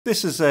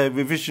This is a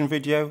revision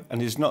video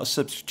and is not a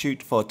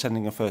substitute for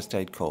attending a first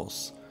aid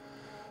course.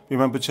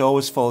 Remember to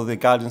always follow the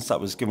guidance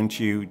that was given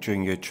to you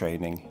during your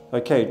training.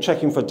 Okay,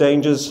 checking for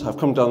dangers. I've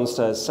come down the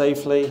stairs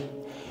safely.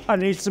 I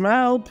need some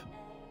help.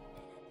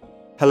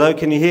 Hello,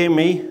 can you hear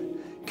me?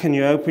 Can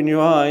you open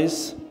your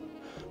eyes?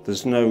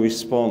 There's no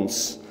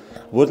response.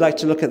 I would like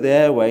to look at the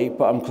airway,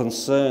 but I'm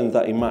concerned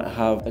that he might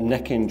have a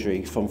neck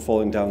injury from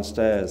falling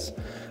downstairs.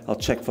 I'll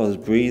check for his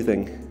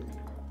breathing.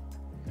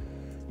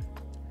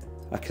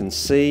 I can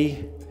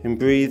see him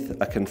breathe,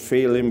 I can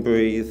feel him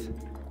breathe.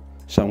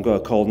 So I'm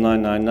going to call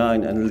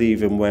 999 and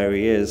leave him where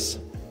he is.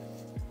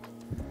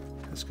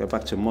 Let's go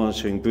back to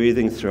monitoring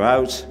breathing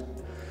throughout,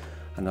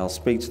 and I'll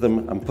speak to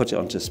them and put it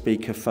onto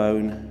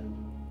speakerphone.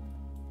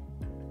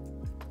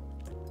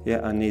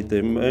 Yeah, I need the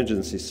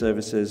emergency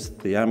services,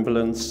 the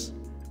ambulance.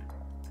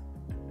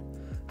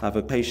 I have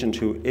a patient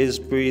who is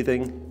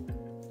breathing,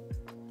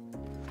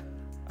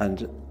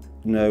 and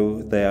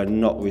no, they are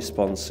not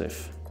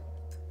responsive.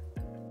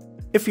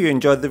 If you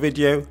enjoyed the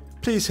video,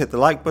 please hit the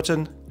like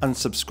button and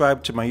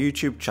subscribe to my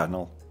YouTube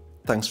channel.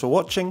 Thanks for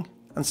watching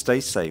and stay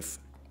safe.